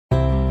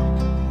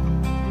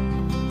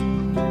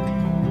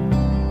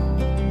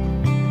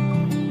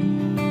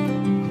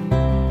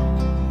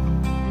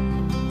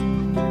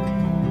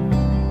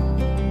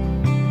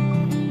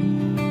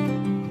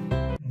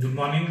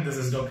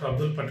Dr.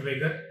 Abdul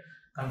Patwegar,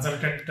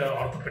 Consultant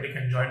Orthopaedic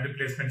and Joint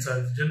Replacement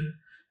Surgeon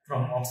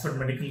from Oxford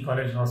Medical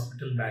College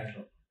Hospital,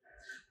 Bangalore.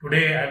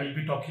 Today I will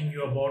be talking to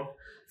you about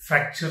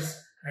fractures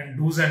and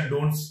do's and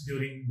don'ts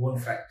during bone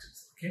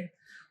fractures. Okay,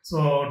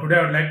 so today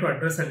I would like to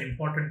address an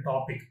important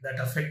topic that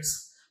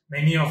affects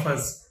many of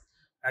us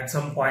at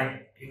some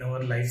point in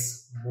our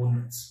lives: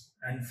 bones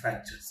and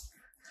fractures.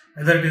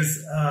 Whether it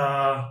is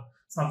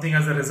something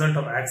as a result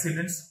of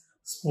accidents,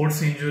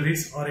 sports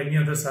injuries, or any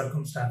other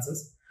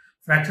circumstances,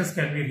 fractures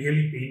can be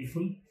really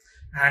painful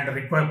and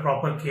require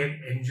proper care,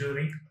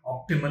 ensuring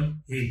optimal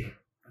healing.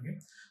 Okay,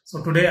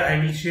 so today I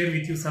will share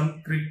with you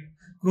some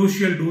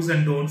crucial do's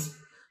and don'ts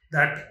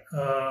that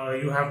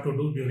you have to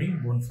do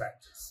during bone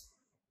fractures.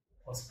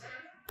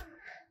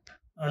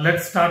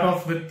 Let's start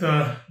off with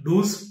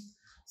do's.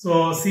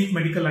 So seek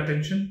medical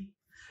attention.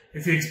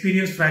 If you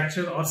experience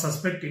fracture or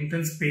suspect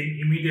intense pain,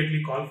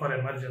 immediately call for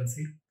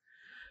emergency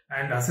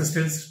and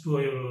assistance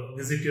to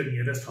visit your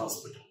nearest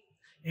hospital.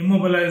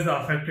 Immobilize the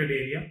affected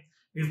area.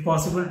 If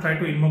possible, try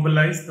to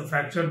immobilize the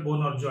fractured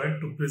bone or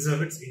joint to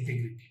preserve its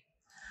integrity.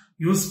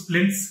 Use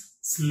splints,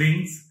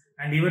 slings,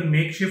 and even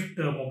makeshift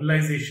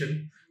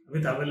mobilization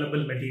with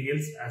available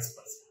materials as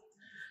possible.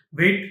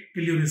 Wait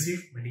till you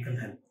receive medical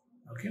help.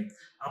 Okay.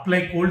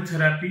 Apply cold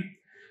therapy.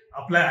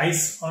 Apply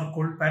ice or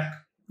cold pack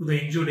to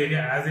the injured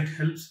area as it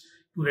helps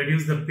to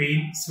reduce the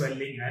pain,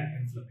 swelling,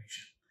 and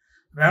inflammation.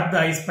 Wrap the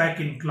ice pack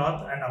in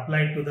cloth and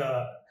apply it to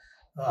the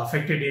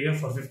affected area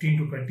for 15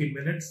 to 20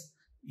 minutes,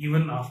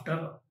 even after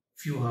a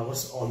few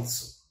hours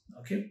also.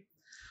 Okay.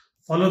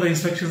 Follow the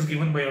instructions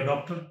given by your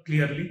doctor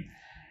clearly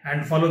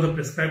and follow the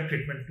prescribed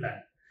treatment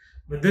plan.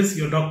 With this,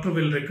 your doctor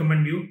will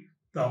recommend you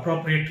the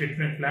appropriate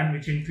treatment plan,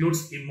 which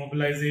includes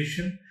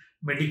immobilization,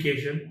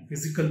 medication,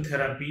 physical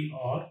therapy,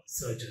 or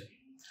surgery.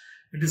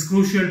 It is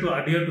crucial to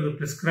adhere to the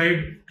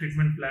prescribed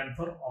treatment plan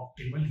for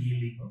optimal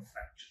healing of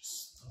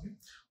fractures. Okay.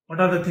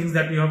 What are the things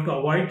that you have to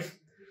avoid?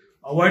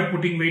 Avoid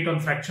putting weight on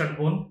fractured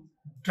bone.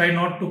 Try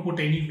not to put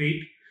any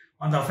weight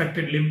on the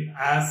affected limb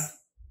as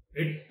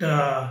it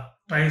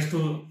tries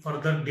to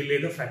further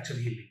delay the fracture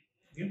healing.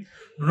 Okay.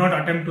 Do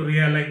not attempt to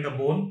realign the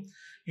bone.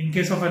 In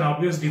case of an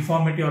obvious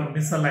deformity or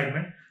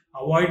misalignment,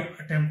 avoid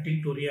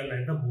attempting to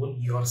realign the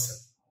bone yourself.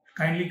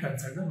 Kindly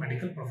consult a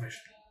medical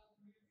professional.